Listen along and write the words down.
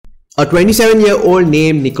A 27-year-old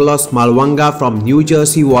named Nicholas Malwanga from New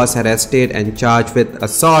Jersey was arrested and charged with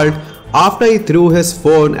assault after he threw his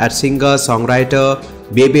phone at singer-songwriter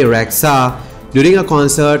Bebe Rexha during a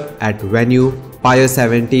concert at venue Pier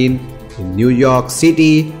 17 in New York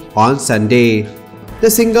City on Sunday. The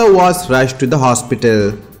singer was rushed to the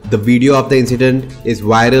hospital. The video of the incident is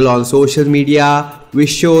viral on social media, which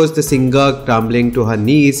shows the singer crumbling to her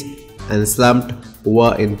knees and slumped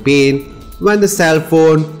over in pain when the cell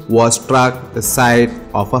phone was struck the side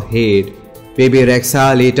of her head. Bebe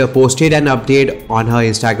Rexha later posted an update on her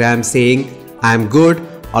Instagram saying, "I'm good,"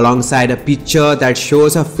 alongside a picture that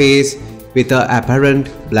shows her face with an apparent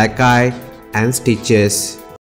black eye and stitches.